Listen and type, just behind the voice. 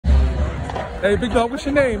Hey, big dog, what's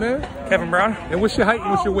your name, man? Kevin Brown. And what's your height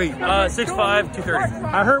and what's your weight? 6'5", 230.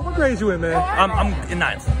 I heard, what grade you in, man? I'm in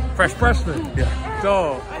 9th. Freshman. Yeah.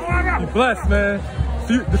 Dog, you blessed, man.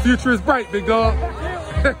 The future is bright, big dog.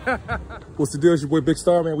 What's the deal? It's your boy Big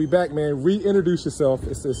Star, man. We back, man. Reintroduce yourself.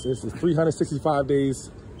 It's 365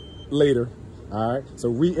 days later. All right. So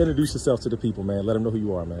reintroduce yourself to the people, man. Let them know who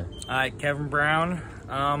you are, man. All right, Kevin Brown.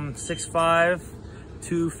 6'5",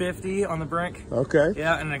 250 on the brink. Okay.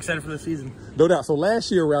 Yeah, and I'm excited for the season. No doubt. So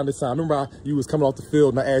last year around this time, I remember you was coming off the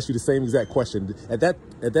field and I asked you the same exact question. At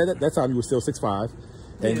that time, you were still 6'5".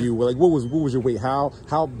 And you were like, what was your weight?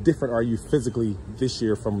 How different are you physically this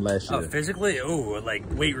year from last year? Oh, physically? Oh, like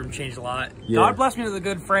weight room changed a lot. Yeah. God bless me with a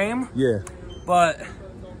good frame. Yeah.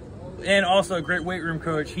 And also a great weight room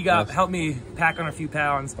coach. He helped me pack on a few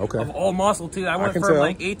pounds of all muscle too. I went from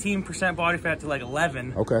like 18% body fat to like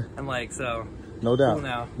 11. Okay. And like, so. No doubt. Cool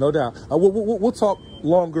now. No doubt. We'll talk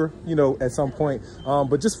longer, you know, at some point.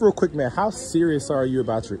 But just real quick, man, how serious are you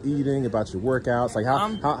about your eating, about your workoots? Like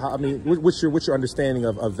how I mean, what's your understanding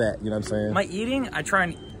of that? You know what I'm saying? My eating,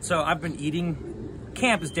 so I've been eating.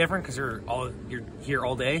 Camp is different because you're here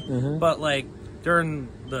all day. But like during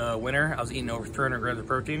the winter, I was eating over 300 grams of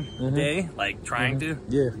protein a day, like trying to.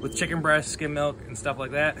 Yeah. With chicken breast, skim milk, and stuff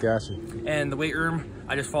like that. Gotcha. And the weight room,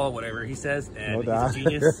 I just follow whatever he says, and he's a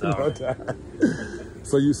genius. So. No doubt.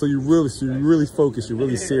 So you really focused. You're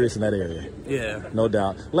really serious in that area. Yeah. No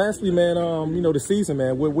doubt. Lastly, man, you know, the season,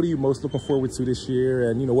 man. What are you most looking forward to this year?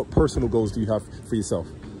 And you know, what personal goals do you have for yourself?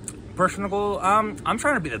 Personal goal, I'm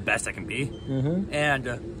trying to be the best I can be, and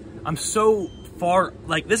I'm so far,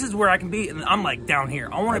 like this is where I can be, and I'm like down here.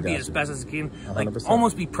 I want to be as best as I can, like 100%.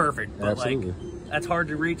 Almost be perfect, but like that's hard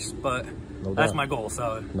to reach, but that's my goal.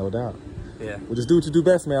 So no doubt. Yeah. Well, just do what you do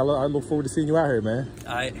best, man. I look forward to seeing you out here, man.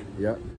 All right. Yep.